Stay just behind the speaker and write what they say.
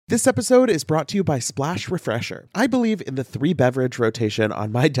This episode is brought to you by Splash Refresher. I believe in the 3-beverage rotation on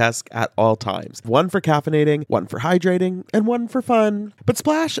my desk at all times. One for caffeinating, one for hydrating, and one for fun. But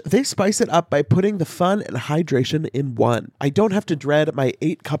Splash, they spice it up by putting the fun and hydration in one. I don't have to dread my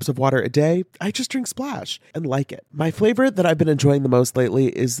 8 cups of water a day. I just drink Splash and like it. My flavor that I've been enjoying the most lately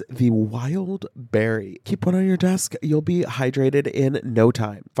is the Wild Berry. Keep one on your desk. You'll be hydrated in no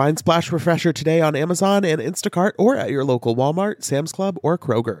time. Find Splash Refresher today on Amazon and Instacart or at your local Walmart, Sam's Club, or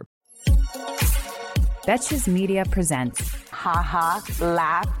Kroger. Betches Media presents Ha,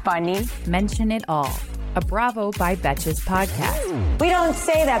 laugh, funny. Mention It All, a Bravo by Betches podcast. We don't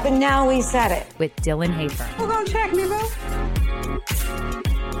say that, but now we said it. With Dylan Hafer. We're gonna check me, bro.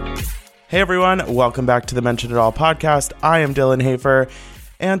 Hey everyone, welcome back to the Mention It All podcast. I am Dylan Hafer,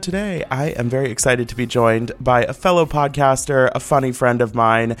 and today I am very excited to be joined by a fellow podcaster, a funny friend of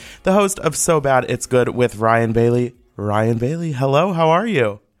mine, the host of So Bad It's Good with Ryan Bailey. Ryan Bailey, hello, how are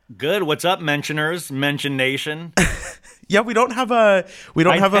you? Good. What's up, Mentioners? Mention Nation. Yeah, we don't have a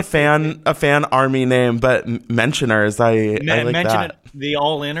fan army name, but Mentioners. I like mention that. The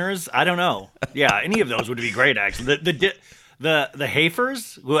all-inners. I don't know. Yeah, any of those would be great. Actually, the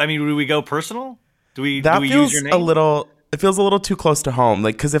Hafers. I mean, do we go personal? Do we use your name? It feels a little too close to home.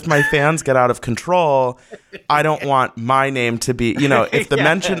 Like, because if my fans get out of control, I don't want my name to be. You know, if the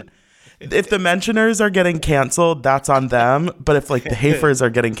If the Mentioners are getting canceled, that's on them. But if like the Hafers are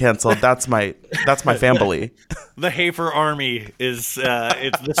getting canceled, that's my family. The Hafer army is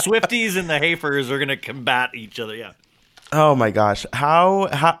it's the Swifties and the Hafers are going to combat each other. Yeah. Oh my gosh. How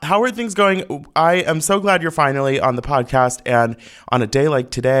are things going? I am so glad you're finally on the podcast. And on a day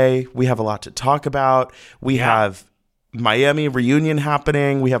like today, we have a lot to talk about. We have Miami reunion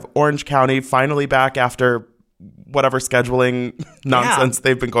happening. We have Orange County finally back after whatever scheduling nonsense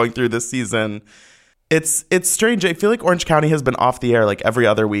they've been going through this season. It's strange. I feel like Orange County has been off the air like every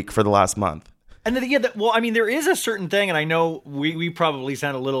other week for the last month. And there is a certain thing, and I know we probably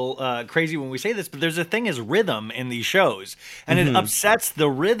sound a little crazy when we say this, but there's a thing as rhythm in these shows, and it upsets the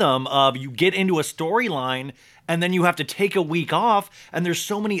rhythm of you get into a storyline and then you have to take a week off, and there's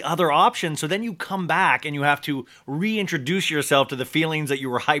so many other options. So then you come back and you have to reintroduce yourself to the feelings that you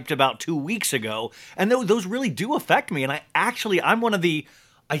were hyped about 2 weeks ago. And those really do affect me. And I'm one of the,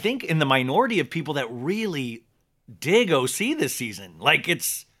 I think, in the minority of people that really dig OC this season. Like,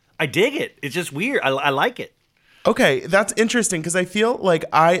 I dig it. It's just weird. I like it. Okay, that's interesting because I feel like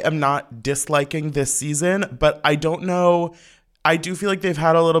I am not disliking this season, but I don't know. I do feel like they've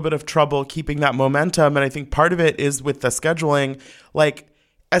had a little bit of trouble keeping that momentum, and I think part of it is with the scheduling, like,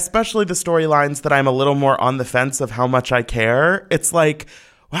 especially the storylines that I'm a little more on the fence of how much I care. It's like,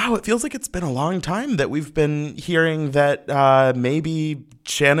 wow, it feels like it's been a long time that we've been hearing that maybe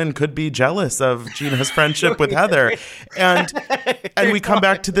Shannon could be jealous of Gina's friendship with Heather. And we come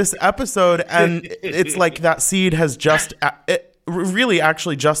back to this episode, and it's like that seed has really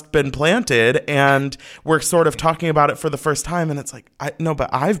actually just been planted, and we're sort of talking about it for the first time, and it's like, but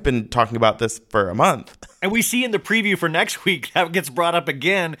I've been talking about this for a month. And we see in the preview for next week that gets brought up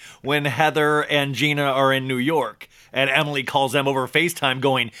again when Heather and Gina are in New York, and Emily calls them over FaceTime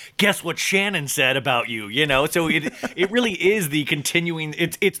going, guess what Shannon said about you, you know? So it really is the continuing,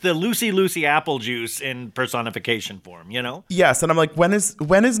 it's the Lucy apple juice in personification form, you know? Yes, and I'm like, when is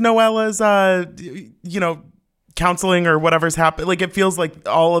Noella's, counseling or whatever's happening? Like, it feels like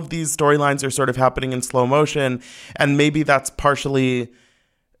all of these storylines are sort of happening in slow motion, and maybe that's partially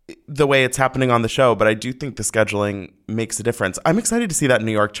the way it's happening on the show, but I do think the scheduling makes a difference. I'm excited to see that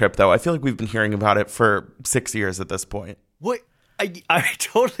New York trip, though. I feel like we've been hearing about it for 6 years at this point. What? I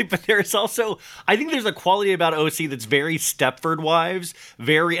totally, but there's also, I think there's a quality about OC that's very Stepford Wives,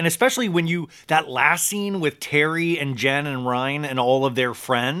 and especially when that last scene with Terry and Jen and Ryan and all of their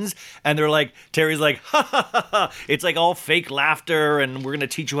friends, and they're like, Terry's like, ha ha ha ha, it's like all fake laughter, and we're going to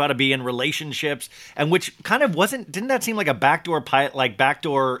teach you how to be in relationships, and which kind of didn't that seem like a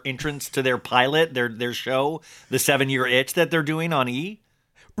backdoor entrance to their pilot, their show, the 7-Year Itch that they're doing on E?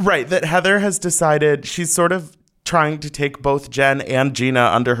 Right, that Heather has decided she's sort of trying to take both Jen and Gina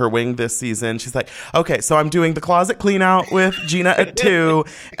under her wing this season. She's like, okay, so I'm doing the closet clean out with Gina at 2,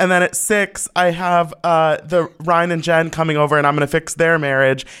 and then at 6 I have the Ryan and Jen coming over, and I'm going to fix their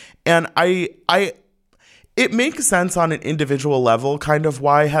marriage. And it makes sense on an individual level kind of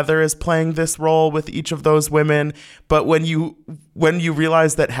why Heather is playing this role with each of those women, but when you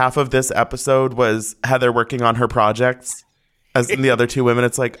realize that half of this episode was Heather working on her projects as in the other 2 women,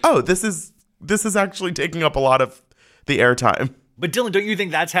 it's like, oh, this is actually taking up a lot of the airtime. But Dylan, don't you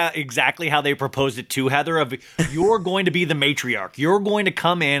think that's exactly how they proposed it to Heather? Of you're going to be the matriarch. You're going to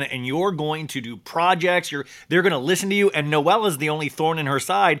come in and you're going to do projects. They're going to listen to you. And Noella's the only thorn in her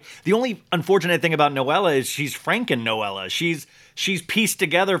side. The only unfortunate thing about Noella is she's Franken Noella. She's pieced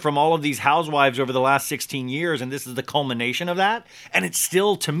together from all of these housewives over the last 16 years, and this is the culmination of that. And it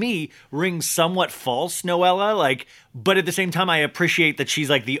still, to me, rings somewhat false, Noella. But at the same time, I appreciate that she's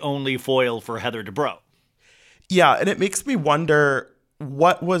like the only foil for Heather Dubrow. Yeah, and it makes me wonder,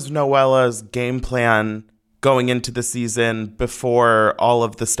 what was Noella's game plan going into the season before all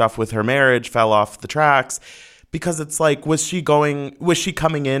of the stuff with her marriage fell off the tracks? Because it's like, was she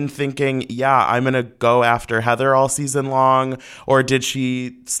coming in thinking, yeah, I'm going to go after Heather all season long? Or did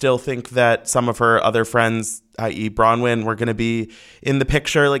she still think that some of her other friends, i.e. Bronwyn, were going to be in the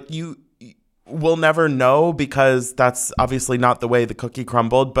picture? Like, we'll never know, because that's obviously not the way the cookie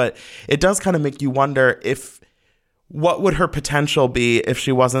crumbled. But it does kind of make you wonder what would her potential be if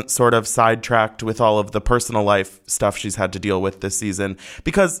she wasn't sort of sidetracked with all of the personal life stuff she's had to deal with this season?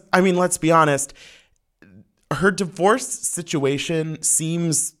 Because, I mean, let's be honest, her divorce situation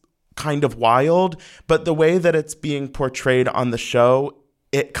seems kind of wild, but the way that it's being portrayed on the show,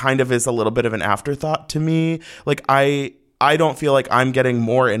 it kind of is a little bit of an afterthought to me. Like, I don't feel like I'm getting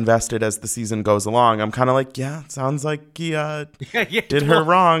more invested as the season goes along. I'm kind of like, yeah, it sounds like he did her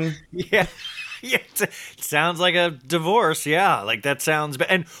wrong. Yeah. Yeah, it sounds like a divorce. Yeah, like that sounds bad.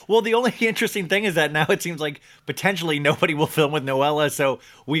 And well, the only interesting thing is that now it seems like potentially nobody will film with Noella. So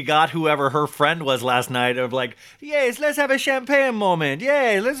we got whoever her friend was last night of like, yes, let's have a champagne moment.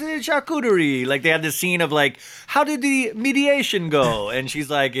 Yeah, let's do charcuterie. Like they had this scene of like, how did the mediation go? And she's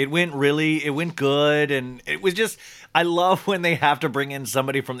like, it went good. And it was just, I love when they have to bring in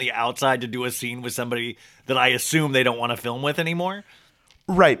somebody from the outside to do a scene with somebody that I assume they don't want to film with anymore.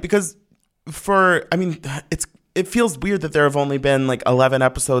 Right, because it feels weird that there have only been like 11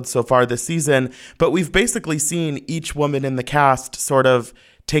 episodes so far this season, but we've basically seen each woman in the cast sort of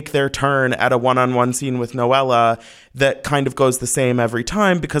take their turn at a one-on-one scene with Noella that kind of goes the same every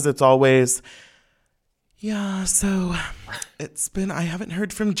time, because it's always, yeah, so I haven't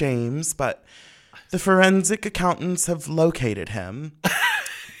heard from James, but the forensic accountants have located him.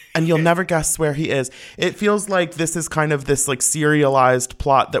 And you'll never guess where he is. It feels like this is kind of this like serialized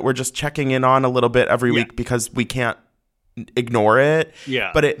plot that we're just checking in on a little bit every week because we can't ignore it.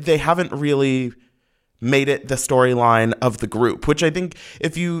 Yeah. But they haven't really made it the storyline of the group, which I think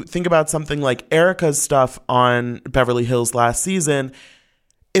if you think about something like Erica's stuff on Beverly Hills last season,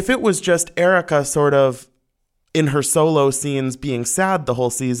 if it was just Erica sort of in her solo scenes being sad the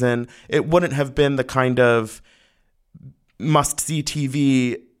whole season, it wouldn't have been the kind of must-see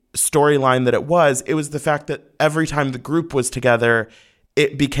TV storyline that it was. It was the fact that every time the group was together,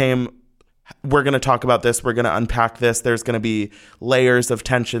 it became, we're going to talk about this, we're going to unpack this, there's going to be layers of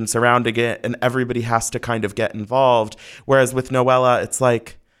tension surrounding it, and everybody has to kind of get involved. Whereas with Noella, it's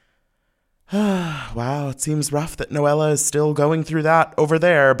like, wow, it seems rough that Noella is still going through that over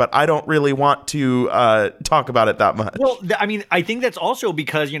there, but I don't really want to talk about it that much. Well, I mean, I think that's also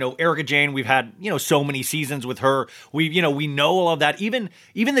because, Erika Jayne, we've had, so many seasons with her. We know all of that. Even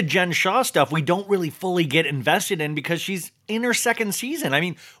the Jen Shah stuff, we don't really fully get invested in because she's in her second season. I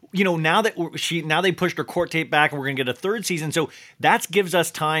mean, now they pushed her court tape back and we're going to get a third season. So that gives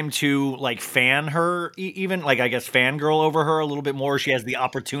us time to like fan her, even like, I guess, fangirl over her a little bit more. She has the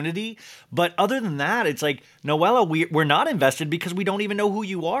opportunity. But other than that, it's like, Noella, we're not invested because we don't even know who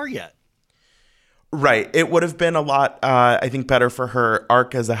you are yet. Right. It would have been a lot, I think, better for her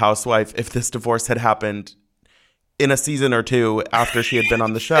arc as a housewife if this divorce had happened in a season or two after she had been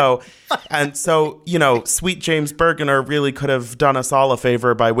on the show. And so, sweet James Bergener really could have done us all a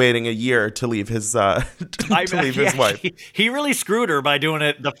favor by waiting a year to leave his his wife. He really screwed her by doing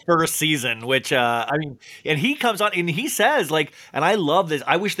it the first season, which, and he comes on and he says, like, and I love this.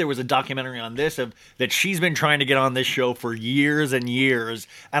 I wish there was a documentary on this that she's been trying to get on this show for years and years.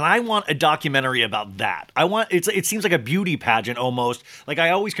 And I want a documentary about that. It seems like a beauty pageant almost. Like I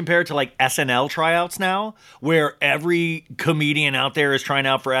always compare it to like SNL tryouts now, where every comedian out there is trying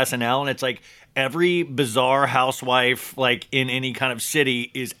out for SNL, and it's like every bizarre housewife like in any kind of city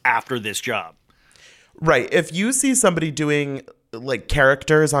is after this job. Right. If you see somebody doing like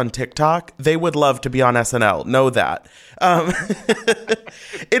characters on TikTok, they would love to be on SNL. Know that.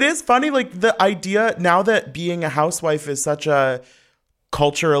 It is funny, like the idea now that being a housewife is such a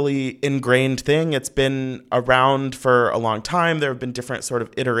culturally ingrained thing. It's been around for a long time. There have been different sort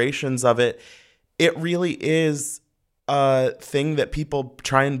of iterations of it. It really is a thing that people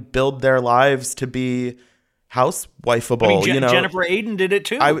try and build their lives to be housewifeable. I mean, Jennifer Aiden did it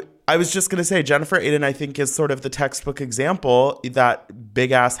too. I was just going to say Jennifer Aydin, I think, is sort of the textbook example. That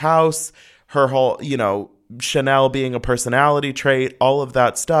big ass house, her whole, Chanel being a personality trait, all of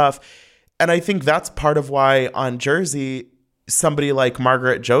that stuff. And I think that's part of why on Jersey, somebody like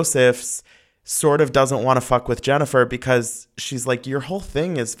Margaret Josephs sort of doesn't want to fuck with Jennifer, because she's like, your whole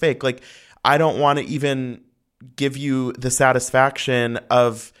thing is fake. Like, I don't want to even give you the satisfaction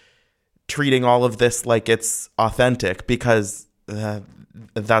of treating all of this like it's authentic, because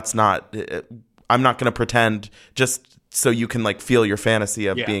that's not, I'm not going to pretend just so you can like feel your fantasy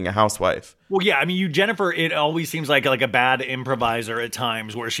of being a housewife. Well, yeah, I mean, Jennifer, it always seems like a bad improviser at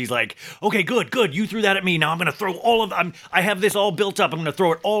times, where she's like, okay, good, you threw that at me, now I'm going to throw all of, I have this all built up, I'm going to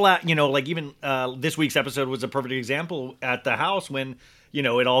throw it all at, like even this week's episode was a perfect example at the house when,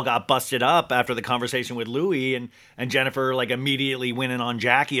 it all got busted up after the conversation with Louis, and Jennifer like immediately went in on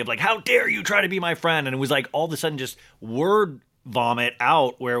Jackie of like, how dare you try to be my friend? And it was like all of a sudden just word vomit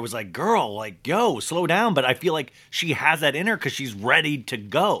out, where it was like, girl, like, yo, slow down. But I feel like she has that in her because she's ready to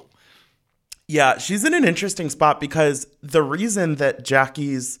go. Yeah, she's in an interesting spot, because the reason that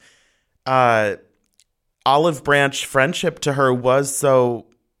Jackie's olive branch friendship to her was so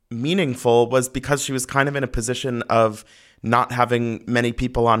meaningful was because she was kind of in a position of not having many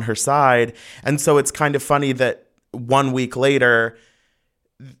people on her side. And so it's kind of funny that 1 week later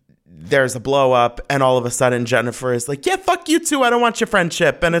there's a blow up, and all of a sudden Jennifer is like, yeah, fuck you too, I don't want your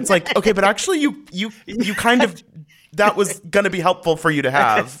friendship. And it's like, okay, but actually you kind of, that was going to be helpful for you to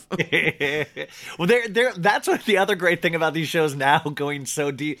have. Well, that's what the other great thing about these shows now, going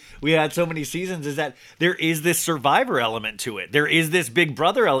so deep, we had so many seasons, is that there is this survivor element to it. There is this big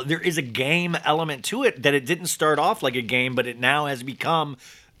brother element. There is a game element to it, that it didn't start off like a game, but it now has become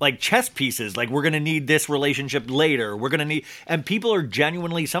like chess pieces. Like, we're going to need this relationship later. We're going to need, and people are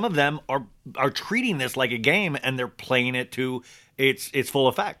genuinely, some of them are treating this like a game, and they're playing it to its full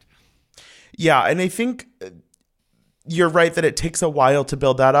effect. Yeah. And I think you're right that it takes a while to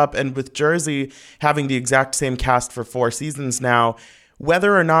build that up. And with Jersey having the exact same cast for 4 seasons now,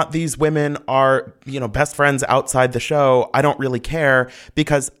 whether or not these women are, best friends outside the show, I don't really care,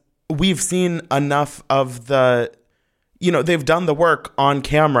 because we've seen enough of the, they've done the work on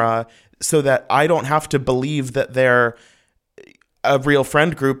camera so that I don't have to believe that they're a real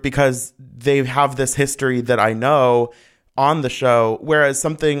friend group, because they have this history that I know on the show. Whereas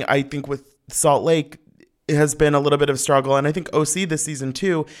something I think with Salt Lake, it has been a little bit of a struggle. And I think OC this season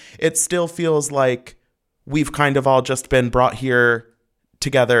too, it still feels like we've kind of all just been brought here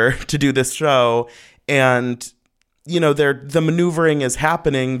together to do this show. And, the maneuvering is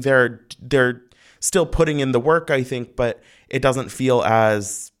happening. They're still putting in the work, I think, but it doesn't feel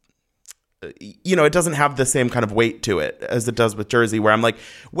as, it doesn't have the same kind of weight to it as it does with Jersey, where I'm like,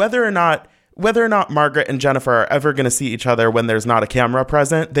 whether or not Margaret and Jennifer are ever going to see each other when there's not a camera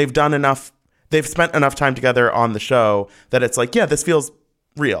present, they've spent enough time together on the show that it's like, yeah, this feels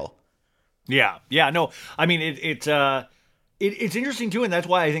real. Yeah. No, I mean, it's interesting too. And that's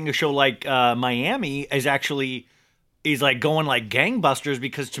why I think a show like Miami is like going like gangbusters,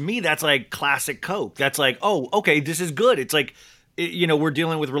 because to me, that's like classic Coke. That's like, oh, okay, this is good. It's like, we're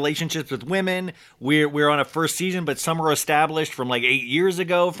dealing with relationships with women. We're on a first season, but some are established from like 8 years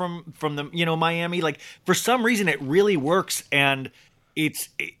ago from the, Miami. Like, for some reason it really works. And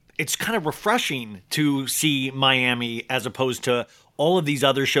it's kind of refreshing to see Miami as opposed to all of these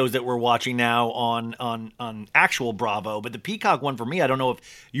other shows that we're watching now on actual Bravo. But the Peacock one, for me, I don't know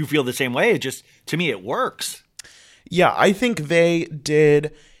if you feel the same way. It just, to me, it works. Yeah, I think they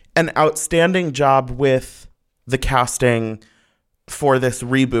did an outstanding job with the casting for this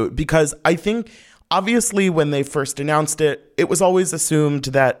reboot, because I think obviously when they first announced it, it was always assumed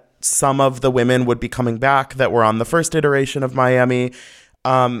that some of the women would be coming back that were on the first iteration of Miami.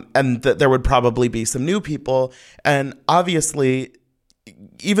 And that there would probably be some new people. And obviously,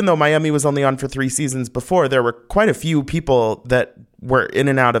 even though Miami was only on for 3 seasons before, there were quite a few people that were in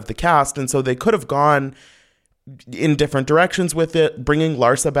and out of the cast. And so they could have gone in different directions with it. Bringing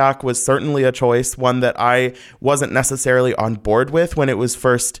Larsa back was certainly a choice, one that I wasn't necessarily on board with when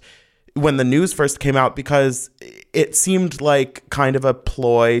the news first came out, because it seemed like kind of a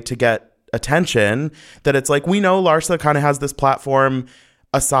ploy to get attention, that it's like, we know Larsa kind of has this platform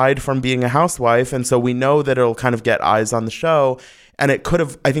aside from being a housewife, and so we know that it'll kind of get eyes on the show. And I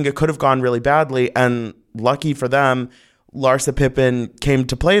think it could have gone really badly. And lucky for them, Larsa Pippen came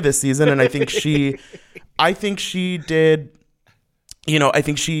to play this season, and I think she did. I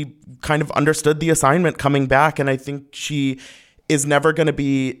think she kind of understood the assignment coming back, and I think she is never going to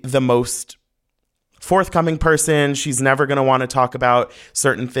be the most forthcoming person. She's never going to want to talk about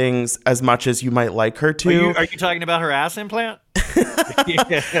certain things as much as you might like her to. Are you talking about her ass implant?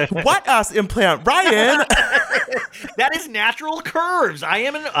 What ass implant, Ryan? That is natural curves.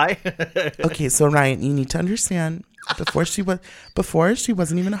 Okay, so Ryan, you need to understand. Before she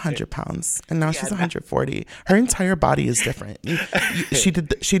wasn't even 100 pounds, and now she's 140. Her entire body is different. She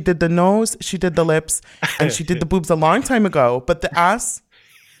did the nose, she did the lips, and she did the boobs a long time ago. But the ass.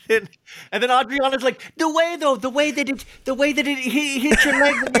 And then Adriana's like, the way that it hits your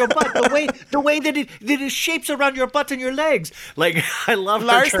legs and your butt, the way that it shapes around your butt and your legs. Like, I love her.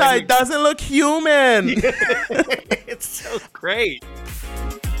 Larsa, it doesn't look human. It's so great.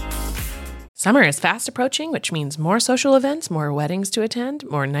 Summer is fast approaching, which means more social events, more weddings to attend,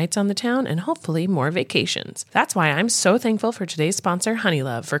 more nights on the town, and hopefully more vacations. That's why I'm so thankful for today's sponsor,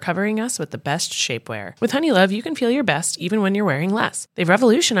 Honeylove, for covering us with the best shapewear. With Honeylove, you can feel your best even when you're wearing less. They've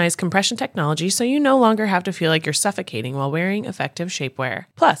revolutionized compression technology so you no longer have to feel like you're suffocating while wearing effective shapewear.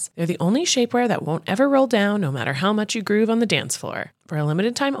 Plus, they're the only shapewear that won't ever roll down no matter how much you groove on the dance floor. For a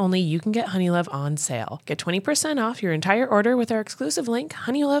limited time only, you can get Honeylove on sale. Get 20% off your entire order with our exclusive link,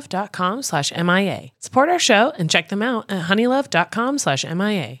 honeylove.com/MIA. Support our show and check them out at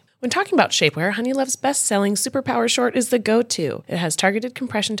honeylove.com/MIA. When talking about shapewear, Honeylove's best-selling Superpower Short is the go-to. It has targeted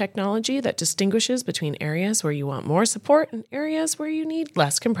compression technology that distinguishes between areas where you want more support and areas where you need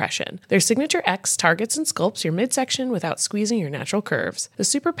less compression. Their Signature X targets and sculpts your midsection without squeezing your natural curves. The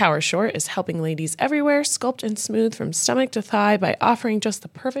Superpower Short is helping ladies everywhere sculpt and smooth from stomach to thigh by offering just the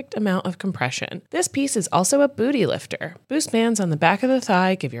perfect amount of compression. This piece is also a booty lifter. Boost bands on the back of the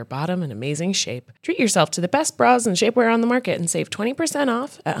thigh give your bottom an amazing shape. Treat yourself to the best bras and shapewear on the market and save 20%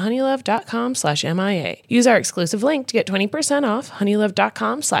 off at honeylove.com/MIA. Use our exclusive link to get 20% off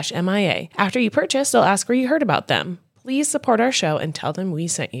honeylove.com/MIA. After you purchase, they'll ask where you heard about them. Please support our show and tell them we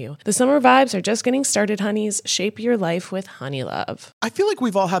sent you. The summer vibes are just getting started, honeys. Shape your life with Honeylove. I feel like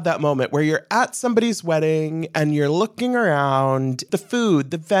we've all had that moment where you're at somebody's wedding and you're looking around the food,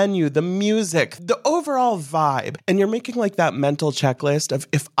 the venue, the music, the overall vibe, and you're making like that mental checklist of,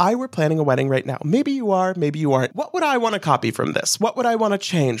 if I were planning a wedding right now, maybe you are, maybe you aren't, what would I want to copy from this? What would I want to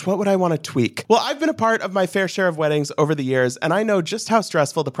change? What would I want to tweak? Well, I've been a part of my fair share of weddings over the years, and I know just how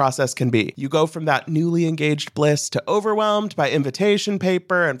stressful the process can be. You go from that newly engaged bliss to overwhelmed by invitation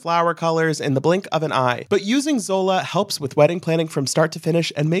paper and flower colors in the blink of an eye. But using Zola helps with wedding planning from start to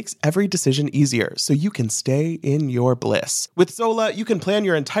finish and makes every decision easier, so you can stay in your bliss. With Zola, you can plan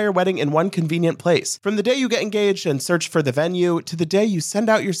your entire wedding in one convenient place. From the day you get engaged and search for the venue, to the day you send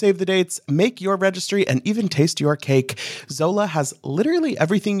out your save the dates, make your registry, and even taste your cake, Zola has literally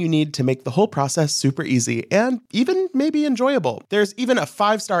everything you need to make the whole process super easy and even maybe enjoyable. There's even a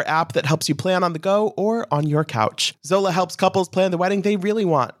 5-star app that helps you plan on the go or on your couch. Zola helps couples plan the wedding they really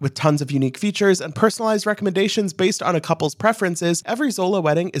want. With tons of unique features and personalized recommendations based on a couple's preferences, every Zola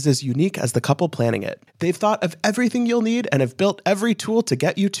wedding is as unique as the couple planning it. They've thought of everything you'll need and have built every tool to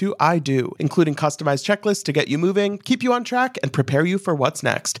get you to I do, including customized checklists to get you moving, keep you on track, and prepare you for what's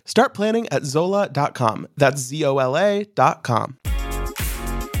next. Start planning at Zola.com. That's ZOLA.com.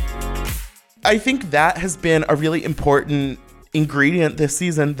 I think that has been a really important ingredient this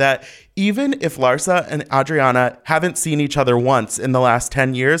season, that even if Larsa and Adriana haven't seen each other once in the last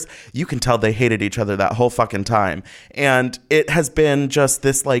 10 years, you can tell they hated each other that whole fucking time. And it has been just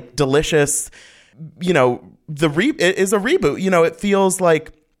this like delicious, you know, it is a reboot. You know, it feels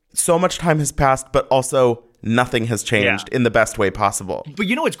like so much time has passed, but also nothing has changed in the best way possible. But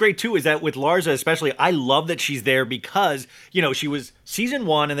you know what's great too is that with Larsa especially, I love that she's there because, you know, she was season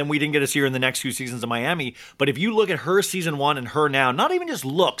 1 and then we didn't get to see her in the next few seasons of Miami. But if you look at her season 1 and her now, not even just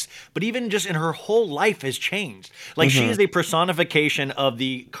looks, but even just in her whole life has changed. Like she is a personification of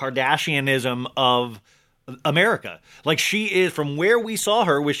the Kardashianism of America. Like she is, from where we saw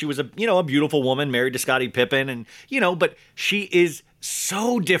her, where she was a beautiful woman married to Scottie Pippen, and but she is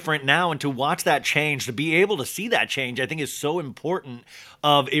so different now, and to watch that change, to be able to see that change, I think is so important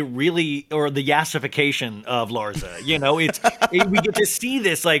of it really, or the yassification of Larsa. We get to see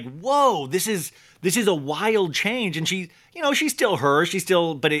this like, whoa, this is a wild change. And she's still her,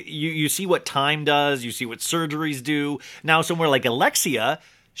 but you see what time does, you see what surgeries do. Now somewhere like Alexia,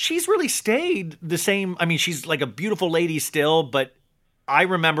 she's really stayed the same. I mean, she's like a beautiful lady still, but I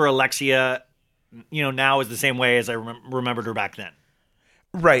remember Alexia, now is the same way as I remembered her back then.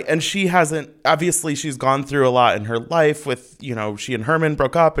 Right. And she hasn't, obviously she's gone through a lot in her life with, she and Herman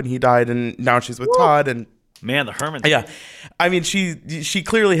broke up and he died, and now she's with Todd. And man, the Herman. Yeah. I mean, she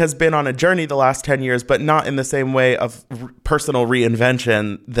clearly has been on a journey the last 10 years, but not in the same way of personal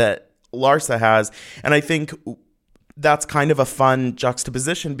reinvention that Larsa has. And I think that's kind of a fun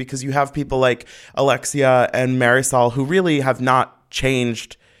juxtaposition because you have people like Alexia and Marisol who really have not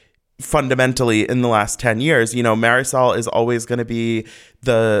changed fundamentally in the last 10 years. You know, Marisol is always going to be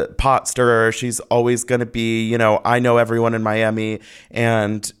the pot stirrer. She's always going to be, you know, I know everyone in Miami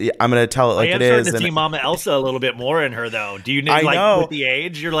and I'm going to tell it like it is. I'm starting to see Mama Elsa a little bit more in her, though. Do you know, like, with the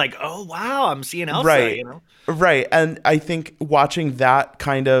age, you're like, oh, wow, I'm seeing Elsa, right. you know? Right. And I think watching that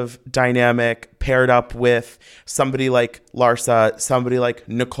kind of dynamic paired up with somebody like Larsa, somebody like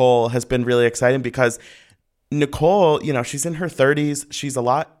Nicole has been really exciting because Nicole, you know, she's in her 30s. She's a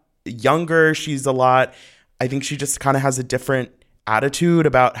lot younger. I think she just kind of has a different attitude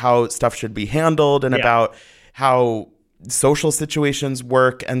about how stuff should be handled and about how social situations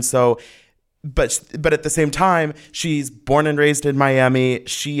work. And so, but at the same time, she's born and raised in Miami.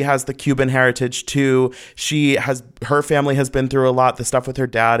 She has the Cuban heritage too. Her family has been through a lot. The stuff with her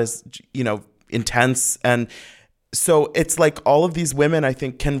dad is, you know, intense. And so it's like all of these women, I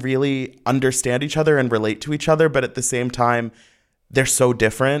think, can really understand each other and relate to each other. But at the same time, they're so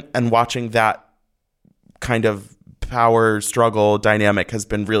different. And watching that kind of power struggle dynamic has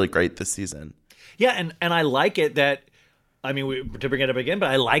been really great this season. Yeah. And I like it that, I mean, to bring it up again, but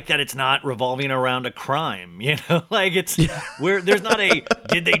I like that it's not revolving around a crime, you know, like there's not a,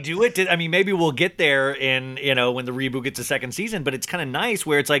 did they do it? I mean, maybe we'll get there in, you know, when the reboot gets a second season, but it's kind of nice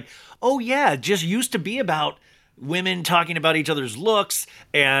where it's like, oh yeah, it just used to be about women talking about each other's looks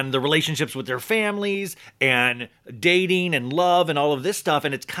and the relationships with their families and dating and love and all of this stuff.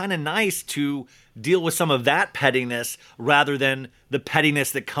 And it's kind of nice to deal with some of that pettiness rather than the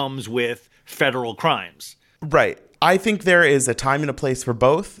pettiness that comes with federal crimes. Right. I think there is a time and a place for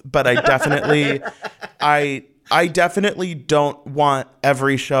both, but I definitely, I definitely don't want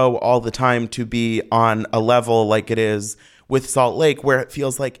every show all the time to be on a level like it is with Salt Lake, where it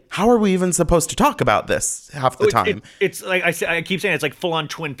feels like, how are we even supposed to talk about this half the time? It's like I keep saying, it's like full on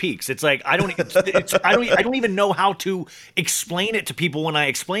Twin Peaks. It's like I don't even know how to explain it to people when I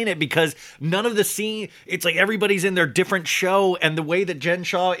explain it because none of the scene. It's like everybody's in their different show, and the way that Jen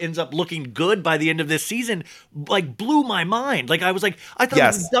Shaw ends up looking good by the end of this season, like blew my mind. Like I was like, I thought it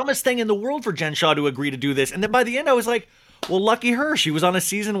was the dumbest thing in the world for Jen Shaw to agree to do this, and then by the end I was like, well, lucky her. She was on a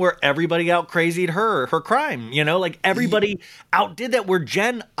season where everybody out crazied her crime, you know, like everybody outdid that. Where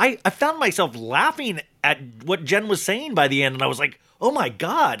Jen, I found myself laughing at what Jen was saying by the end. And I was like, oh my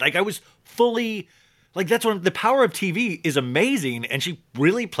God, like I was fully like, that's when the power of TV is amazing. And she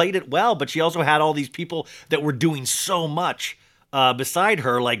really played it well. But she also had all these people that were doing so much beside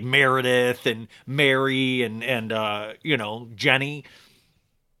her, like Meredith and Mary and you know, Jenny.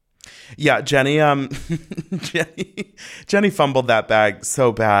 Yeah, Jenny fumbled that bag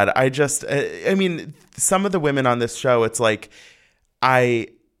so bad. I mean, some of the women on this show, it's like,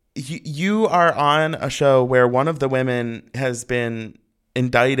 you are on a show where one of the women has been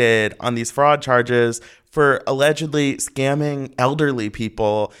indicted on these fraud charges for allegedly scamming elderly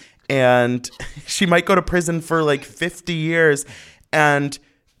people, and she might go to prison for like 50 years, and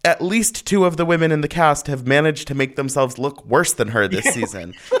at least two of the women in the cast have managed to make themselves look worse than her this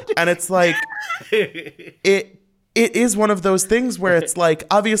season. And it's like, it is one of those things where it's like,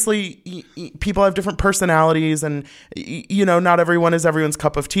 obviously people have different personalities and, you know, not everyone is everyone's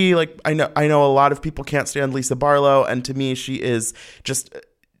cup of tea. Like I know a lot of people can't stand Lisa Barlow. And to me, she is just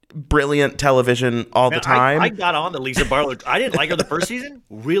brilliant television all the time. I got on the Lisa Barlow. I didn't like her the first season,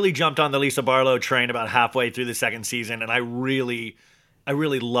 really jumped on the Lisa Barlow train about halfway through the second season. And I really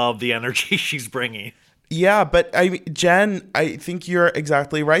love the energy she's bringing. Yeah, but Jen, I think you're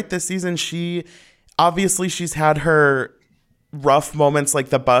exactly right. This season, she's had her rough moments, like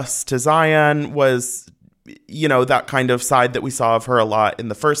the bus to Zion was, you know, that kind of side that we saw of her a lot in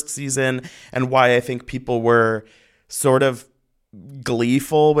the first season, and why I think people were sort of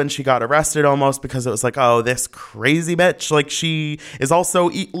gleeful when she got arrested almost, because it was like, oh, this crazy bitch, like she is also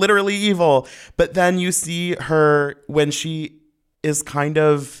literally evil. But then you see her when she is kind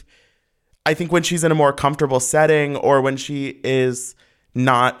of, I think when she's in a more comfortable setting or when she is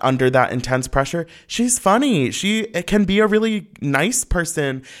not under that intense pressure, she's funny. She can be a really nice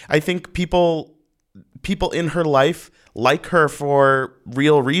person. I think people in her life like her for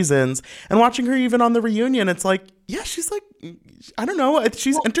real reasons. And watching her even on the reunion, it's like, yeah, she's like, I don't know,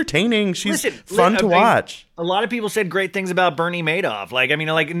 she's entertaining. She's fun to watch. A lot of people said great things about Bernie Madoff. Like, I mean,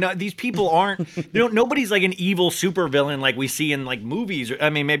 like, no, these people aren't, nobody's like an evil supervillain like we see in like movies. I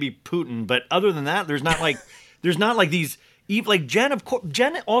mean, maybe Putin, but other than that, there's not like these. Like Jen, of course,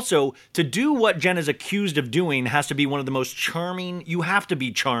 Jen also, to do what Jen is accused of doing has to be one of the most charming. You have to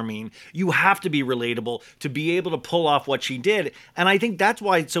be charming. You have to be relatable to be able to pull off what she did. And I think that's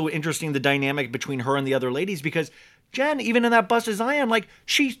why it's so interesting, the dynamic between her and the other ladies, because Jen, even in that Bust of Zion, like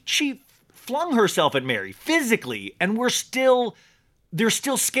she flung herself at Mary physically, and they're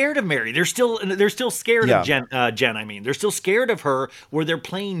still scared of Mary. They're still scared of Jen. I mean, they're still scared of her where they're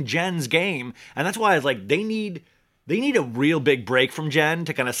playing Jen's game. And that's why I was like, they need a real big break from Jen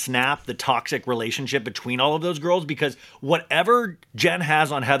to kind of snap the toxic relationship between all of those girls, because whatever Jen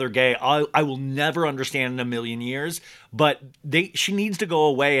has on Heather Gay, I will never understand in a million years, but she needs to go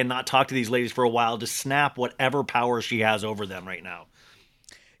away and not talk to these ladies for a while to snap whatever power she has over them right now.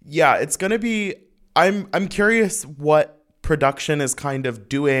 Yeah, it's going to be, I'm curious what production is kind of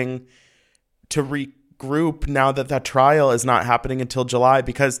doing to regroup now that trial is not happening until July,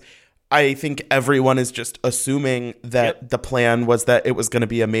 because I think everyone is just assuming that the plan was that it was going to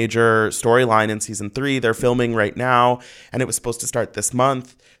be a major storyline in season 3. They're filming right now, and it was supposed to start this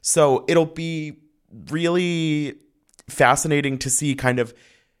month. So it'll be really fascinating to see kind of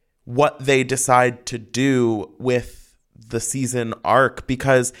what they decide to do with the season arc,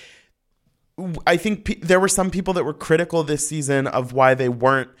 because I think there were some people that were critical this season of why they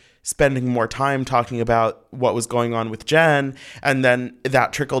weren't spending more time talking about what was going on with Jen, and then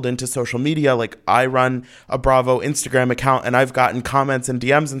that trickled into social media. Like, I run a Bravo Instagram account, and I've gotten comments and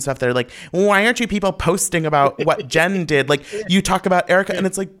DMs and stuff that are like, why aren't you people posting about what Jen did? Like, you talk about Erica, and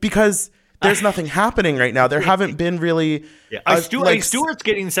it's like, because there's nothing happening right now. There haven't been really Stuart's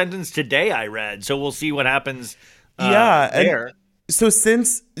getting sentenced today, I read, so we'll see what happens there. And so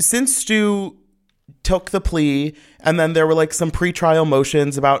since Stu took the plea, and then there were like some pre-trial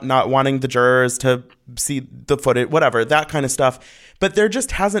motions about not wanting the jurors to see the footage, whatever, that kind of stuff. But there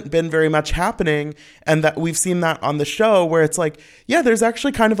just hasn't been very much happening. And that we've seen that on the show where it's like, yeah, there's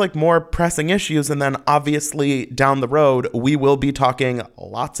actually kind of like more pressing issues. And then obviously down the road, we will be talking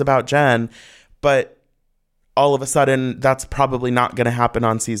lots about Jen. But all of a sudden, that's probably not going to happen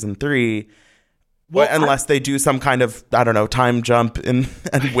on season 3. Well, unless they do some kind of, I don't know, time jump and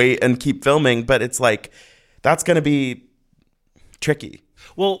wait and keep filming. But it's like, that's going to be tricky.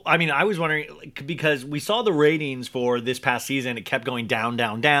 Well, I mean, I was wondering, like, because we saw the ratings for this past season. It kept going down,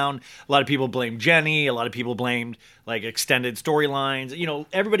 down, down. A lot of people blamed Jenny. A lot of people blamed, like, extended storylines. You know,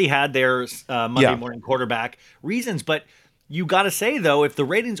 everybody had their Monday morning quarterback reasons. But you got to say, though, if the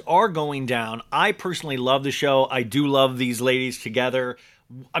ratings are going down, I personally love the show. I do love these ladies together.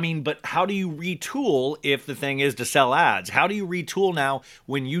 I mean, but how do you retool if the thing is to sell ads? How do you retool now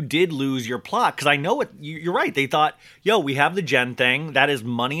when you did lose your plot? Because I know you're right. They thought, yo, we have the Jen thing. That is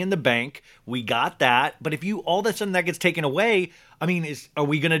money in the bank. We got that. But if all of a sudden that gets taken away, I mean, are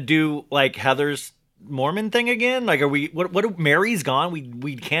we going to do like Heather's Mormon thing again? Like, what Mary's gone.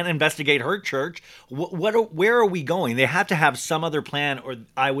 We can't investigate her church. Where are we going? They have to have some other plan, or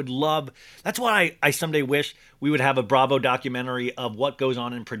I would love, that's why I someday wish we would have a Bravo documentary of what goes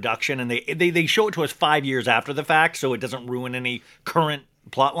on in production, and they show it to us 5 years after the fact, so it doesn't ruin any current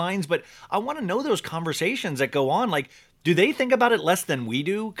plot lines. But I want to know those conversations that go on. Like, do they think about it less than we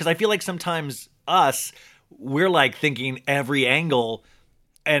do? Because I feel like sometimes we're like thinking every angle,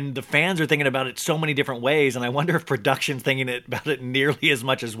 and the fans are thinking about it so many different ways, and I wonder if production's thinking about it nearly as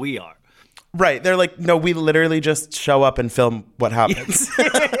much as we are. Right. They're like, no, we literally just show up and film what happens.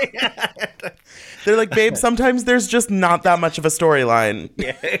 They're like, babe, sometimes there's just not that much of a storyline.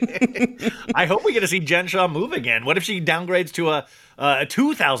 I hope we get to see Jen Shah move again. What if she downgrades to a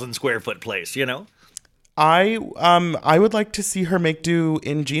 2,000 square foot place, you know? I would like to see her make do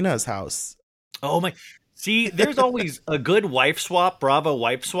in Gina's house. Oh, my... See, there's always a good wife swap. Bravo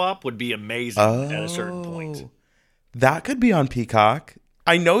wife swap would be amazing at a certain point. That could be on Peacock.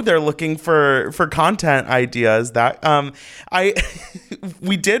 I know they're looking for content ideas. That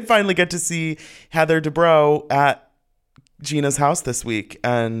we did finally get to see Heather Dubrow at Gina's house this week,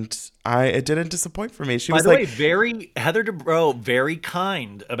 and it didn't disappoint for me. She was like, Heather Dubrow, very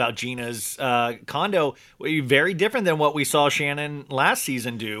kind about Gina's condo. Very different than what we saw Shannon last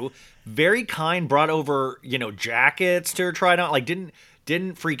season do. Very kind, brought over, jackets to her try on. Like,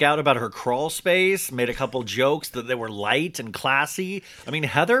 didn't freak out about her crawl space. Made a couple jokes that they were light and classy. I mean,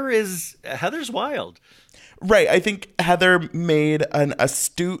 Heather's wild. Right. I think Heather made an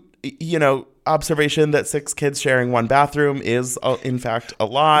astute, observation that 6 kids sharing one bathroom is, in fact, a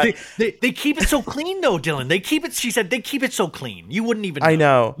lot. They keep it so clean, though, Dylan. She said they keep it so clean. You wouldn't even know. I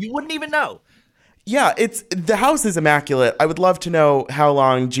know. You wouldn't even know. Yeah, the house is immaculate. I would love to know how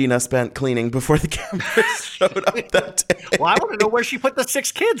long Gina spent cleaning before the cameras showed up that day. Well, I want to know where she put the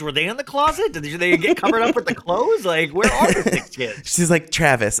 6 kids. Were they in the closet? Did they get covered up with the clothes? Like, where are the 6 kids? She's like,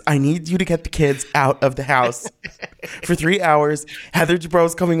 Travis, I need you to get the kids out of the house for 3 hours. Heather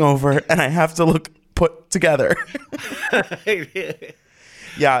Dubrow's coming over, and I have to look put together.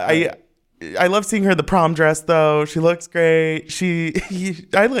 Yeah, I love seeing her in the prom dress, though. She looks great.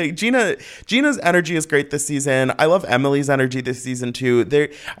 I like Gina's energy is great this season. I love Emily's energy this season too.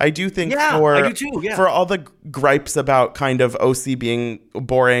 I do think I do too, yeah. For all the gripes about kind of OC being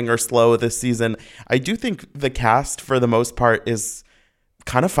boring or slow this season, I do think the cast for the most part is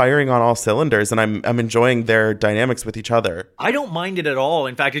kind of firing on all cylinders, and I'm enjoying their dynamics with each other. I don't mind it at all.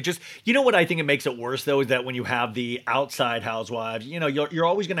 In fact, it just, you know what I think it makes it worse though, is that when you have the outside housewives, you know, you're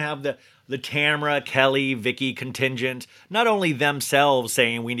always going to have the Tamra, Kelly, Vicky contingent, not only themselves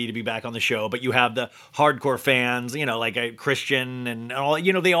saying we need to be back on the show, but you have the hardcore fans, you know, like a Christian and all,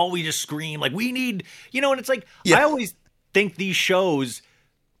 you know, they always just scream like we need, you know, and it's like, I always think these shows,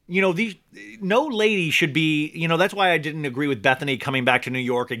 you know, no lady should be, you know, that's why I didn't agree with Bethany coming back to New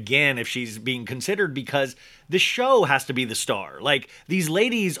York again if she's being considered, because the show has to be the star. Like, these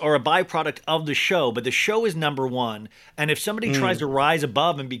ladies are a byproduct of the show, but the show is number one. And if somebody tries to rise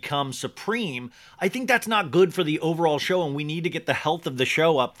above and become supreme, I think that's not good for the overall show. And we need to get the health of the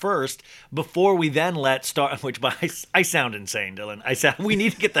show up first before we then let star, which I sound insane, Dylan. We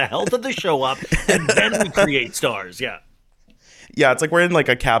need to get the health of the show up and then we create stars. Yeah. Yeah, it's like we're in like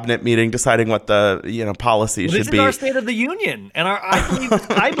a cabinet meeting deciding what the policy should be. This is our State of the Union, and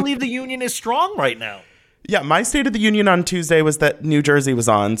I believe the union is strong right now. Yeah, my State of the Union on Tuesday was that New Jersey was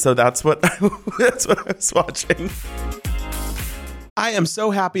on, so that's what I was watching. I am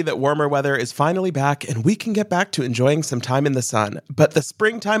so happy that warmer weather is finally back and we can get back to enjoying some time in the sun. But the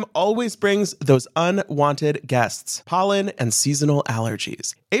springtime always brings those unwanted guests, pollen and seasonal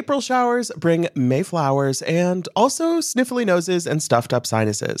allergies. April showers bring May flowers and also sniffly noses and stuffed up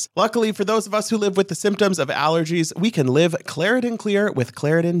sinuses. Luckily, for those of us who live with the symptoms of allergies, we can live Claritin Clear with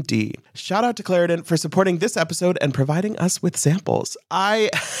Claritin D. Shout out to Claritin for supporting this episode and providing us with samples. I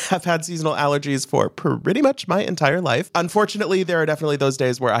have had seasonal allergies for pretty much my entire life. Unfortunately, there are definitely those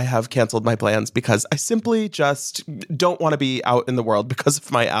days where I have canceled my plans because I simply just don't want to be out in the world because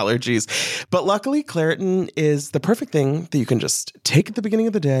of my allergies. But luckily, Claritin is the perfect thing that you can just take at the beginning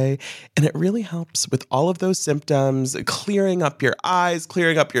of the day, and it really helps with all of those symptoms, clearing up your eyes,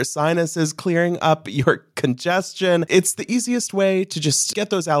 clearing up your sinuses, clearing up your congestion. It's the easiest way to just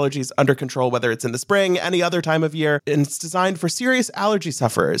get those allergies under control, whether it's in the spring, any other time of year, and it's designed for serious allergy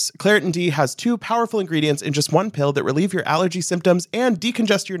sufferers. Claritin D has 2 powerful ingredients in just one pill that relieve your allergy symptoms and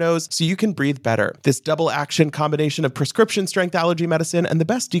decongest your nose so you can breathe better. This double action combination of prescription strength allergy medicine and the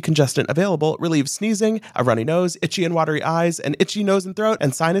best decongestant available relieves sneezing, a runny nose, itchy and watery eyes, an itchy nose and throat,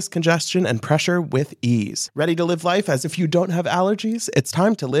 and sinus congestion and pressure with ease. Ready to live life as if you don't have allergies? It's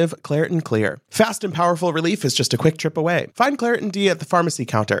time to live Claritin Clear. Fast and powerful relief is just a quick trip away. Find Claritin D at the pharmacy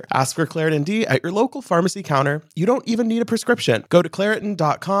counter. Ask for Claritin D at your local pharmacy counter. You don't even need a prescription. Go to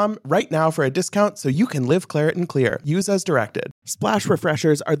Claritin.com right now for a discount so you can live Claritin Clear. Use as directed. Splash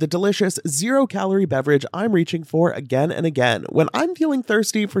Refreshers are the delicious 0-calorie beverage I'm reaching for again and again when I'm feeling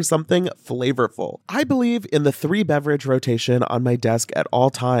thirsty for something flavorful. I believe in the 3-beverage rotation on my desk at all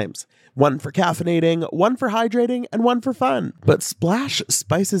times. 1 for caffeinating, 1 for hydrating, and 1 for fun. But Splash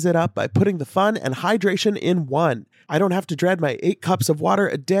spices it up by putting the fun and hydration in one. I don't have to dread my 8 cups of water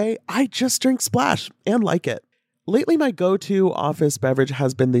a day. I just drink Splash and like it. Lately, my go-to office beverage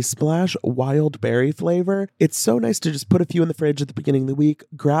has been the Splash Wild Berry flavor. It's so nice to just put a few in the fridge at the beginning of the week,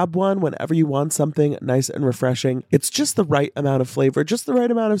 grab one whenever you want something nice and refreshing. It's just the right amount of flavor, just the right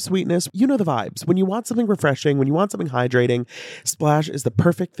amount of sweetness. You know the vibes. When you want something refreshing, when you want something hydrating, Splash is the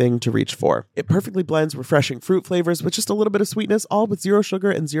perfect thing to reach for. It perfectly blends refreshing fruit flavors with just a little bit of sweetness, all with 0 sugar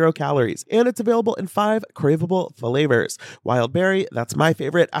and 0 calories. And it's available in 5 craveable flavors. Wild Berry, that's my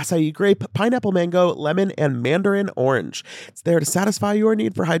favorite, acai grape, pineapple mango, lemon, and mandarin orange. It's there to satisfy your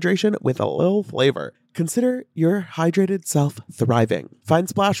need for hydration with a little flavor. Consider your hydrated self thriving. Find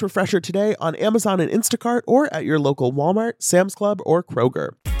Splash Refresher today on Amazon and Instacart or at your local Walmart, Sam's Club, or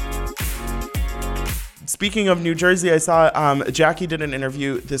Kroger. Speaking of New Jersey, I saw Jackie did an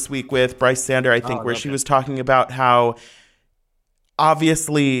interview this week with Bryce Sander, I think, where she was talking about how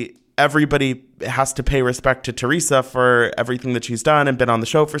obviously everybody has to pay respect to Teresa for everything that she's done and been on the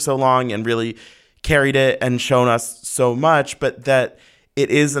show for so long and really carried it and shown us so much, but that it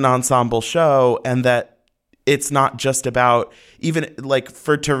is an ensemble show and that it's not just about, even like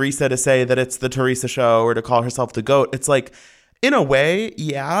for Teresa to say that it's the Teresa show or to call herself the GOAT. It's like, in a way,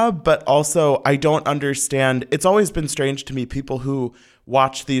 yeah, but also I don't understand. It's always been strange to me, people who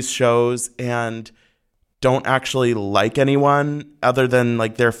watch these shows and don't actually like anyone other than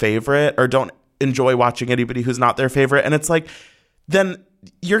like their favorite, or don't enjoy watching anybody who's not their favorite. And it's like, then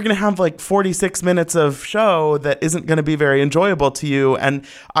you're going to have like 46 minutes of show that isn't going to be very enjoyable to you. And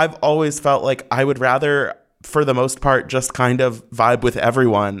I've always felt like I would rather for the most part, just kind of vibe with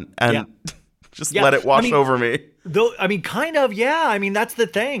everyone and just let it wash over me. Though, I mean, kind of, yeah. I mean, that's the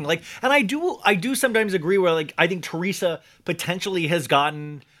thing. Like, and I do sometimes agree where, like, I think Teresa potentially has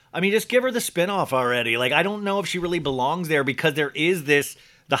gotten, I mean, just give her the spinoff already. Like, I don't know if she really belongs there because there is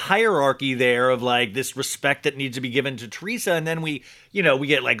the hierarchy there of like this respect that needs to be given to Teresa. And then we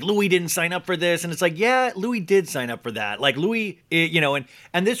get like, Louis didn't sign up for this. And it's like, yeah, Louis did sign up for that. Like Louis,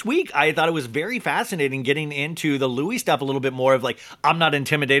 and this week I thought it was very fascinating getting into the Louis stuff a little bit more of like, I'm not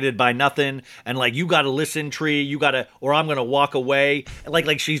intimidated by nothing. And like, you got to listen, Tree, or I'm going to walk away.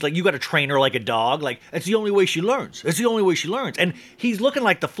 Like she's like, you got to train her like a dog. Like, it's the only way she learns. It's the only way she learns. And he's looking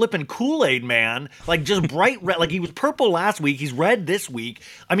like the flippin' Kool-Aid man, like just bright red, like he was purple last week. He's red this week.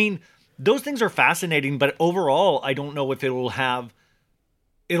 I mean, those things are fascinating, but overall, I don't know if it'll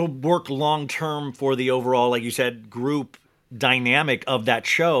work long term for the overall, like you said, group dynamic of that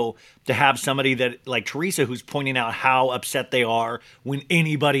show to have somebody that like Teresa who's pointing out how upset they are when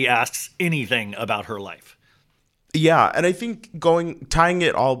anybody asks anything about her life. Yeah, and I think tying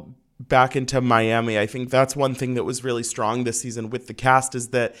it all back into Miami, I think that's one thing that was really strong this season with the cast is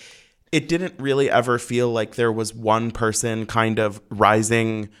that it didn't really ever feel like there was one person kind of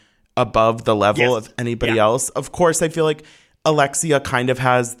rising above the level of anybody else. Of course, I feel like Alexia kind of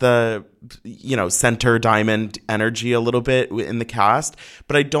has the, center diamond energy a little bit in the cast,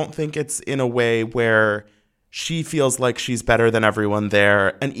 but I don't think it's in a way where she feels like she's better than everyone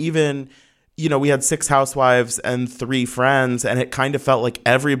there. And even, we had 6 housewives and 3 friends, and it kind of felt like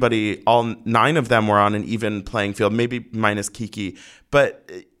everybody, all 9 of them were on an even playing field, maybe minus Kiki.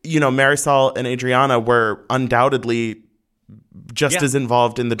 But, Marisol and Adriana were undoubtedly just as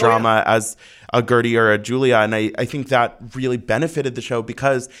involved in the drama as a Gertie or a Julia. And I think that really benefited the show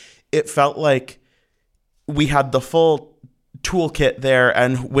because it felt like we had the full toolkit there,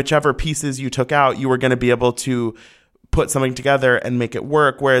 and whichever pieces you took out, you were going to be able to put something together and make it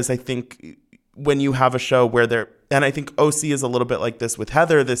work. Whereas I think when you have a show where and I think OC is a little bit like this with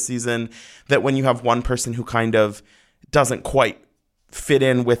Heather this season, that when you have one person who kind of doesn't quite fit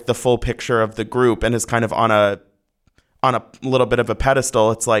in with the full picture of the group and is kind of on a little bit of a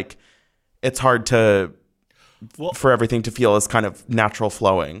pedestal, it's like it's hard for everything to feel as kind of natural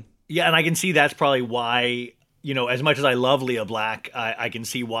flowing. Yeah, and I can see that's probably why, as much as I love Leah Black, I can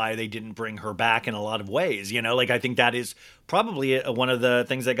see why they didn't bring her back in a lot of ways. I think that is probably one of the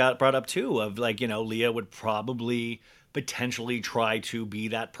things that got brought up too, of like, Leah would probably potentially try to be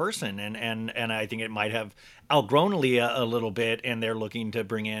that person. And I think it might have outgrown Leah a little bit, and they're looking to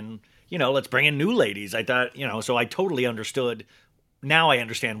bring in, let's bring in new ladies. I thought, so I totally understood. Now I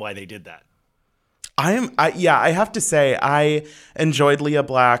understand why they did that. I have to say, I enjoyed Leah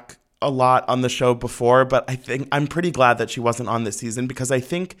Black a lot on the show before, but I think I'm pretty glad that she wasn't on this season, because I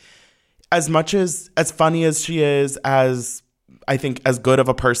think as much as funny as she is, as I think as good of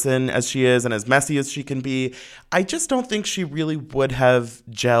a person as she is and as messy as she can be, I just don't think she really would have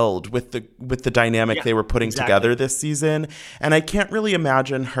gelled with the dynamic they were putting together this season. And I can't really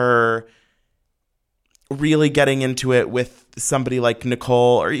imagine her really getting into it with somebody like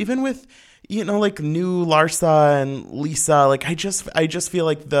Nicole, or even with, like new Larsa and Lisa. Like I just feel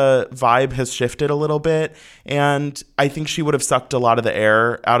like the vibe has shifted a little bit, and I think she would have sucked a lot of the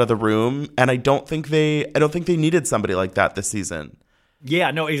air out of the room. And I don't think they needed somebody like that this season.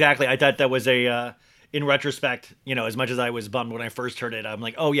 Yeah, no, exactly. I thought that was in retrospect, as much as I was bummed when I first heard it, I'm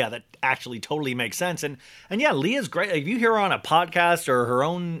like, oh yeah, that actually totally makes sense. And yeah, Leah's great. Like, if you hear her on a podcast or her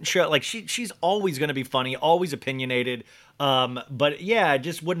own show, like she's always going to be funny, always opinionated. But yeah, it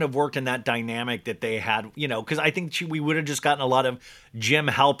just wouldn't have worked in that dynamic that they had, because I think we would have just gotten a lot of Jim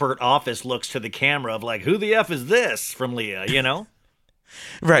Halpert office looks to the camera of like, who the F is this from Leah,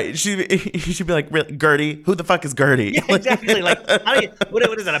 Right. He should be like, Gertie, who the fuck is Gertie? Yeah, exactly. Like,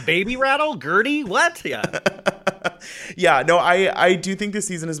 what is that, a baby rattle? Gertie? What? Yeah. Yeah, no, I do think this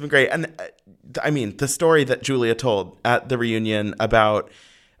season has been great. And I mean, the story that Julia told at the reunion about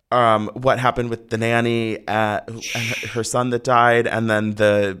what happened with the nanny and her son that died, and then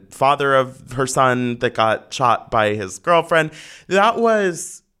the father of her son that got shot by his girlfriend, that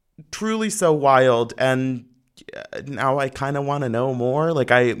was truly so wild. And now I kind of want to know more. Like,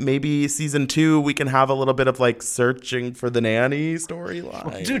 maybe season 2 we can have a little bit of like searching for the nanny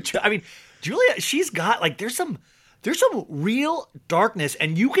storyline. Dude, I mean, Julia, she's got like there's some real darkness,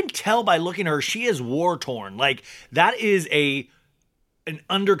 and you can tell by looking at her, she is war torn. Like, that is an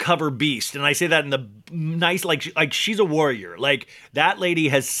undercover beast, and I say that in the nice, like she's a warrior. Like, that lady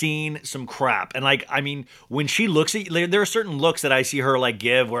has seen some crap, and like, I mean, when she looks at you, there are certain looks that I see her like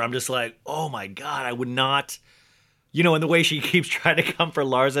give where I'm just like, oh my god, I would not You know, and the way she keeps trying to come for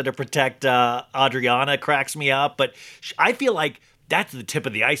Larsa to protect Adriana cracks me up. But I feel like that's the tip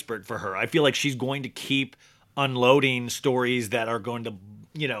of the iceberg for her. I feel like she's going to keep unloading stories that are going to,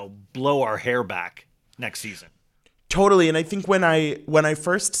 you know, blow our hair back next season. Totally. And I think when I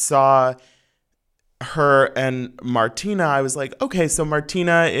first saw her and Martina, I was like, okay, so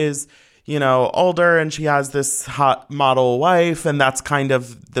Martina is, you know, older and she has this hot model wife, and that's kind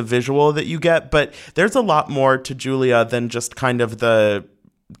of the visual that you get. But there's a lot more to Julia than just kind of the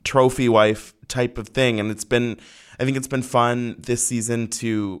trophy wife type of thing. And I think it's been fun this season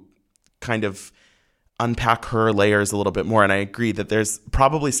to kind of unpack her layers a little bit more. And I agree that there's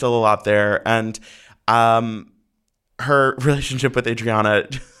probably still a lot there. And her relationship with Adriana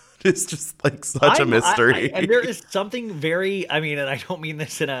is just like such a mystery. And there is something very, I mean, and I don't mean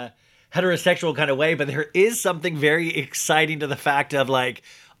this in a heterosexual kind of way, but there is something very exciting to the fact of like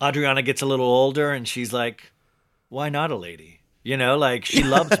Adriana gets a little older and she's like, why not a lady? You know, like she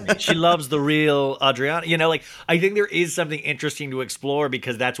loves me. She loves the real Adriana. You know, like I think there is something interesting to explore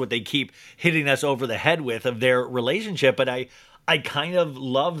because that's what they keep hitting us over the head with of their relationship. But I kind of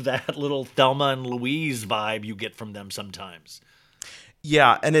love that little Thelma and Louise vibe you get from them sometimes.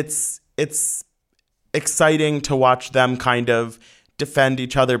 Yeah, and it's exciting to watch them kind of defend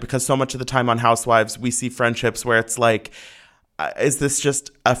each other because so much of the time on Housewives we see friendships where it's like, is this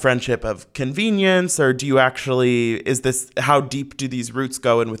just a friendship of convenience, or do you actually, is this, how deep do these roots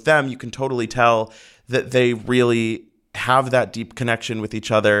go? And with them, you can totally tell that they really have that deep connection with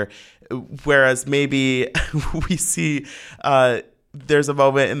each other. Whereas maybe we see there's a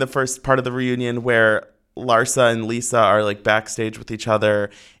moment in the first part of the reunion where Larsa and Lisa are like backstage with each other,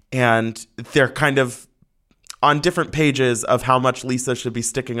 and they're kind of on different pages of how much Lisa should be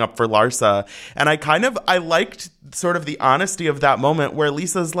sticking up for Larsa. And I liked sort of the honesty of that moment where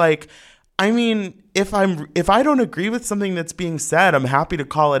Lisa's like, I mean, if I don't agree with something that's being said, I'm happy to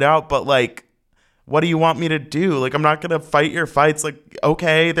call it out, but like, what do you want me to do? Like, I'm not going to fight your fights. Like,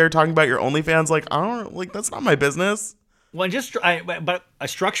 okay, they're talking about your OnlyFans. Like, I don't, like, that's not my business. Well, but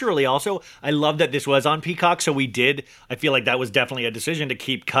structurally also, I love that this was on Peacock. So I feel like that was definitely a decision to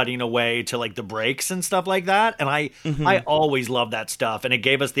keep cutting away to like the breaks and stuff like that. And I always love that stuff. And it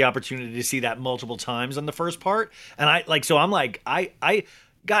gave us the opportunity to see that multiple times on the first part. And I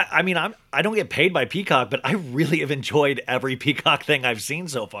don't get paid by Peacock, but I really have enjoyed every Peacock thing I've seen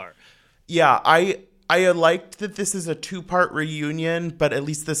so far. Yeah, I liked that this is a 2-part reunion, but at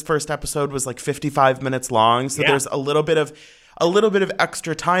least this first episode was like 55 minutes long. So there's a little bit of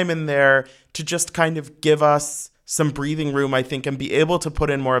extra time in there to just kind of give us some breathing room, I think, and be able to put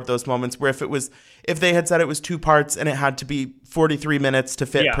in more of those moments where if they had said it was 2 parts and it had to be 43 minutes to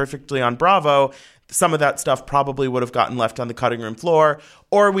fit perfectly on Bravo, some of that stuff probably would have gotten left on the cutting room floor,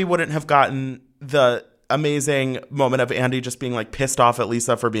 or we wouldn't have gotten the amazing moment of Andy just being like pissed off at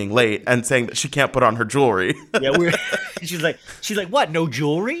Lisa for being late and saying that she can't put on her jewelry. She's like, what? No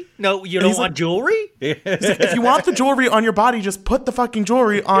jewelry? No, you don't want jewelry? Like, if you want the jewelry on your body, just put the fucking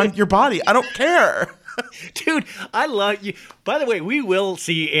jewelry on your body. I don't care. Dude, I love you. By the way, we will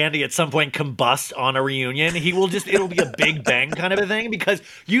see Andy at some point combust on a reunion. It'll be a Big Bang kind of a thing because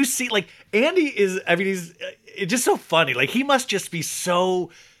you see, like, Andy he's just so funny. Like, he must just be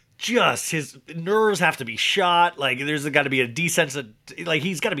so. Just his nerves have to be shot. Like there's got to be he's got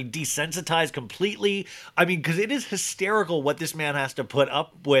to be desensitized completely. I mean, because it is hysterical what this man has to put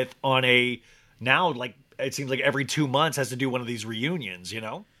up with on now, like it seems like every 2 months has to do one of these reunions, you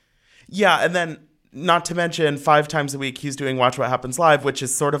know? Yeah. And then not to mention 5 times a week, he's doing Watch What Happens Live, which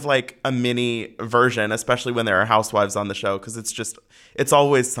is sort of like a mini version, especially when there are housewives on the show. Cause it's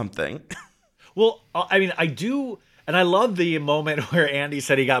always something. Well, I mean, I do. And I love the moment where Andy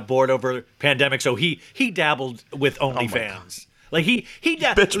said he got bored over pandemic, so he dabbled with OnlyFans. Like he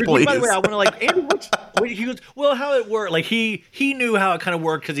Bitch, please. By the way, I want to like Andy. He goes, well, how it worked? Like he knew how it kind of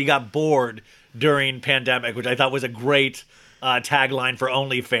worked because he got bored during pandemic, which I thought was a great tagline for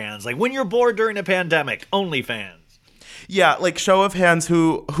OnlyFans. Like when you're bored during a pandemic, OnlyFans. Yeah, like show of hands,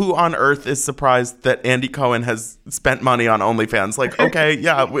 who on earth is surprised that Andy Cohen has spent money on OnlyFans? Like, okay,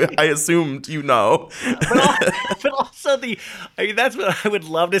 yeah, I assumed you know. But also that's what I would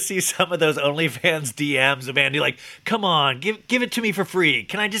love to see, some of those OnlyFans DMs of Andy, like, come on, give it to me for free.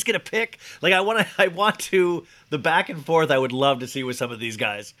 Can I just get a pic? Like, I want to the back and forth I would love to see with some of these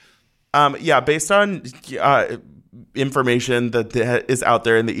guys. Based on information that is out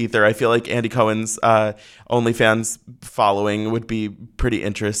there in the ether, I feel like Andy Cohen's OnlyFans following would be pretty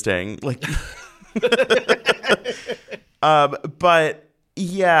interesting. Like, but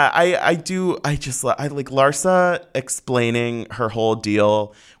Yeah, I do. I like Larsa explaining her whole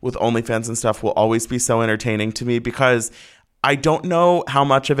deal with OnlyFans and stuff will always be so entertaining to me because I don't know how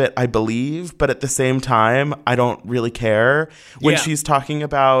much of it I believe, but at the same time, I don't really care when she's talking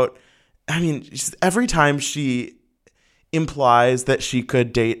about. I mean, every time she implies that she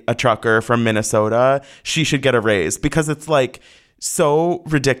could date a trucker from Minnesota, she should get a raise because it's like so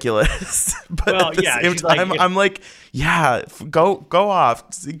ridiculous. But at the same time, like, I'm like, yeah, go off,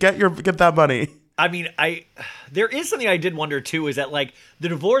 get that money. I mean, there is something I did wonder too, is that like the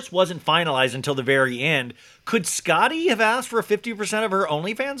divorce wasn't finalized until the very end. Could Scotty have asked for 50% of her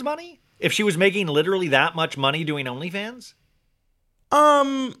OnlyFans money if she was making literally that much money doing OnlyFans?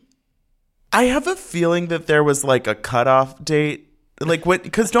 I have a feeling that there was like a cutoff date, like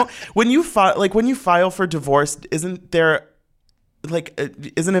when you file for divorce, isn't there? Like,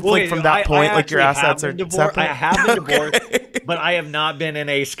 isn't it like from that point, like your assets are separate? I have been divorced, but I have not been in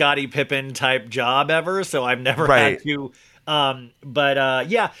a Scottie Pippen type job ever, so I've never had to.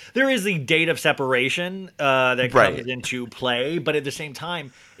 Yeah, there is the date of separation that comes into play, but at the same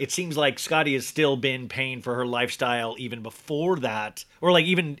time, it seems like Scotty has still been paying for her lifestyle even before that, or like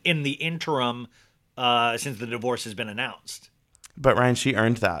even in the interim since the divorce has been announced. But Ryan, she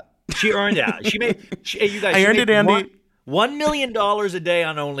earned that. She earned that. You guys, I earned it, Andy. $1 million a day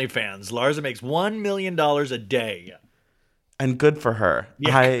on OnlyFans. Larsa makes $1 million a day. And good for her.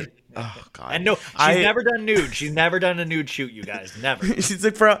 Yeah. Oh God. And no, she's never done nude. She's never done a nude shoot, you guys. Never. she's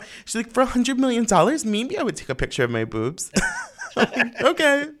like for $100 million, maybe I would take a picture of my boobs.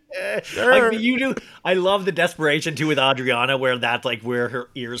 Okay. Sure. Like you do. I love the desperation too with Adriana, where that's like where her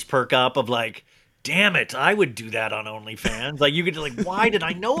ears perk up of like, damn it, I would do that on OnlyFans. Like you could like, why did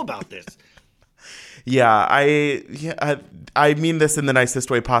I know about this? Yeah, I mean this in the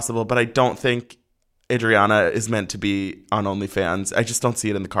nicest way possible, but I don't think Adriana is meant to be on OnlyFans. I just don't see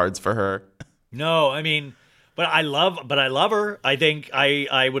it in the cards for her. No, I mean, but I love her. I think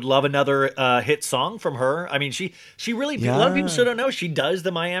I would love another hit song from her. I mean, she really, a lot of people still don't know she does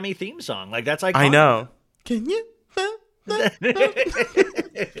the Miami theme song. Like that's iconic. I know. Can you? Well,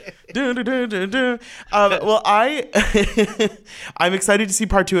 I'm excited to see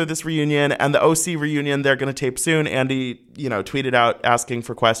part 2 of this reunion and the OC reunion. They're going to tape soon. Andy, tweeted out asking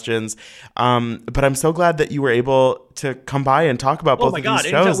for questions. But I'm so glad that you were able to come by and talk about both of these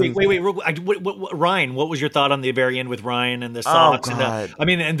shows. Wait, Ryan, what was your thought on the very end with Ryan and the socks? Oh, God.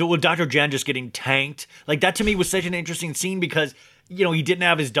 And with Dr. Jen just getting tanked. Like that to me was such an interesting scene because he didn't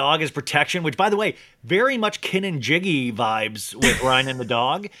have his dog as protection, which, by the way, very much Kin and Jiggy vibes with Ryan and the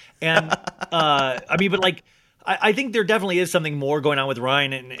dog. And, I think there definitely is something more going on with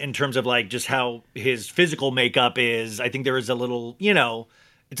Ryan in terms of, like, just how his physical makeup is. I think there is a little,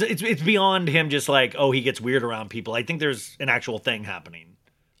 it's beyond him just like, oh, he gets weird around people. I think there's an actual thing happening.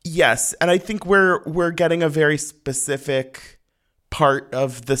 Yes, and I think we're getting a very specific part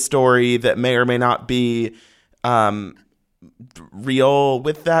of the story that may or may not be real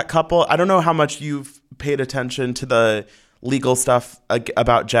with that couple. I don't know how much you've paid attention to the legal stuff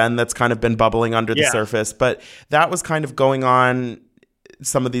about Jen that's kind of been bubbling under the surface, but that was kind of going on,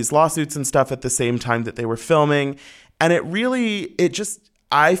 some of these lawsuits and stuff at the same time that they were filming. And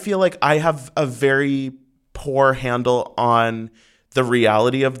I feel like I have a very poor handle on the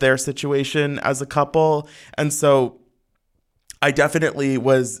reality of their situation as a couple. And so I definitely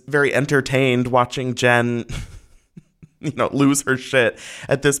was very entertained watching Jen lose her shit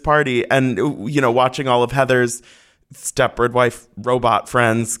at this party and, watching all of Heather's Stepford wife robot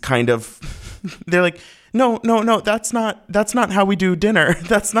friends kind of, they're like, no, that's not how we do dinner.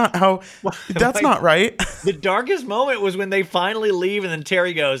 That's not how, that's not right. The darkest moment was when they finally leave and then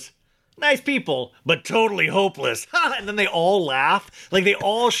Terry goes, nice people, but totally hopeless. And then they all laugh. Like they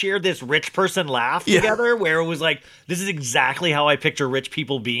all shared this rich person laugh together where it was like, this is exactly how I picture rich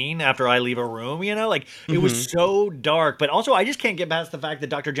people being after I leave a room, Like it was so dark. But also I just can't get past the fact that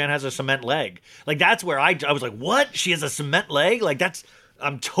Dr. Jen has a cement leg. Like that's where I was like, what? She has a cement leg? Like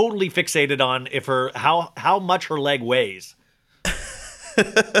I'm totally fixated on how much her leg weighs.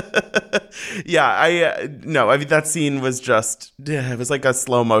 That scene was just, it was like a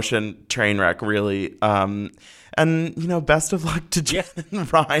slow motion train wreck, really. And best of luck to Jen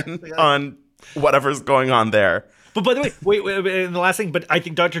and Ryan on whatever's going on there. But by the way, wait, and the last thing, but I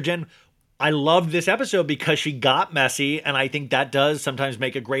think Dr. Jen, I loved this episode because she got messy, and I think that does sometimes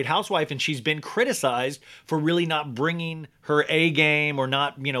make a great housewife, and she's been criticized for really not bringing her A game or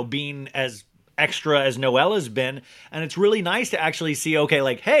not, being as extra as Noella's been. And it's really nice to actually see, okay,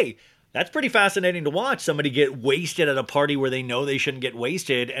 like, hey, that's pretty fascinating to watch somebody get wasted at a party where they know they shouldn't get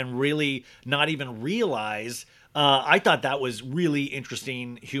wasted and really not even realize I thought that was really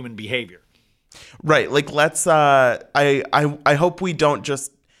interesting human behavior. Right. Like, let's I hope we don't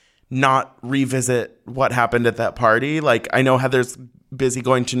just not revisit what happened at that party. Like, I know Heather's busy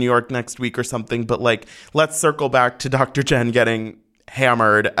going to New York next week or something, but like, let's circle back to Dr. Jen getting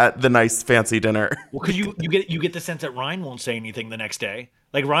hammered at the nice fancy dinner. Well, because you get the sense that Ryan won't say anything the next day.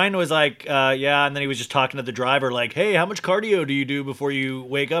 Like, Ryan was like, yeah, and then he was just talking to the driver like, hey, how much cardio do you do before you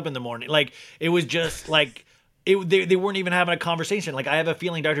wake up in the morning? Like, it was just like, they weren't even having a conversation. Like, I have a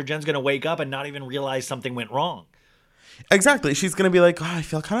feeling Dr. Jen's going to wake up and not even realize something went wrong. Exactly. She's going to be like, oh, I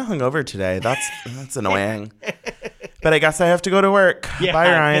feel kind of hungover today. That's annoying. But I guess I have to go to work. Yeah.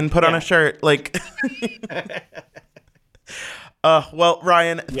 Bye, Ryan. Put on a shirt. Like, well,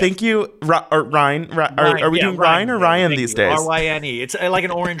 Ryan, thank you. Ryan. Are we doing Ryan or Ryan these days? R-Y-N-E. It's like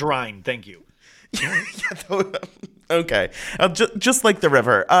an orange Rhine. Thank you. Okay. Just like the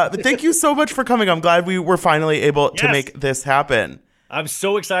river. But thank you so much for coming. I'm glad we were finally able to make this happen. I'm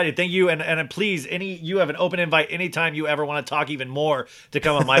so excited. Thank you. And please, you have an open invite anytime you ever want to talk even more to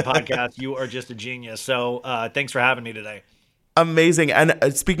come on my podcast. You are just a genius. So thanks for having me today. Amazing.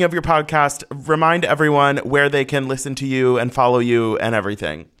 And speaking of your podcast, remind everyone where they can listen to you and follow you and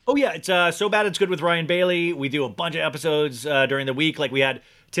everything. Oh, yeah. It's So Bad It's Good with Ryan Bailey. We do a bunch of episodes during the week. Like, we had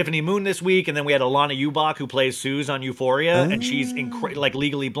Tiffany Moon this week, and then we had Alana Ubach, who plays Suze on Euphoria, and she's like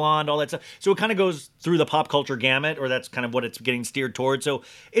Legally Blonde, all that stuff. So it kind of goes through the pop culture gamut, or that's kind of what it's getting steered towards. So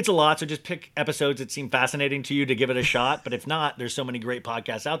it's a lot. So just pick episodes that seem fascinating to you to give it a shot. But if not, there's so many great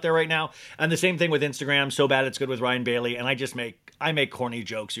podcasts out there right now. And the same thing with Instagram, So Bad It's Good with Ryan Bailey. And I make corny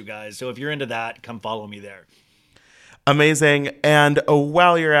jokes, you guys. So if you're into that, come follow me there. Amazing. And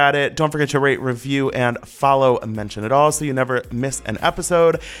while you're at it, don't forget to rate, review, and follow Mention It All so you never miss an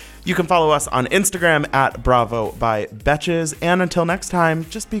episode. You can follow us on Instagram at Bravo by Betches. And until next time,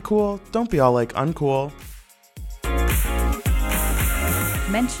 just be cool. Don't be all like uncool.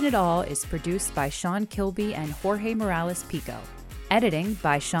 Mention It All is produced by Sean Kilby and Jorge Morales Pico. Editing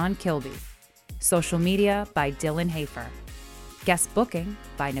by Sean Kilby. Social media by Dylan Hafer. Guest booking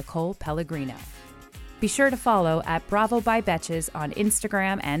by Nicole Pellegrino. Be sure to follow at Bravo by Betches on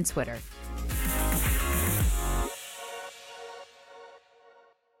Instagram and Twitter.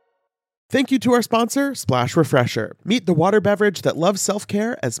 Thank you to our sponsor, Splash Refresher. Meet the water beverage that loves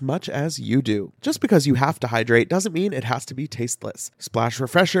self-care as much as you do. Just because you have to hydrate doesn't mean it has to be tasteless. Splash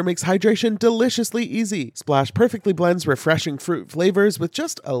Refresher makes hydration deliciously easy. Splash perfectly blends refreshing fruit flavors with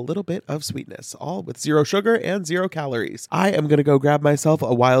just a little bit of sweetness, all with 0 sugar and 0 calories. I am going to go grab myself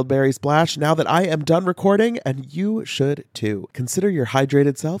a wild berry splash now that I am done recording, and you should too. Consider your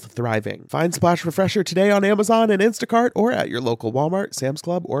hydrated self thriving. Find Splash Refresher today on Amazon and Instacart or at your local Walmart, Sam's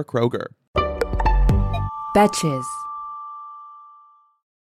Club, or Kroger. Betches.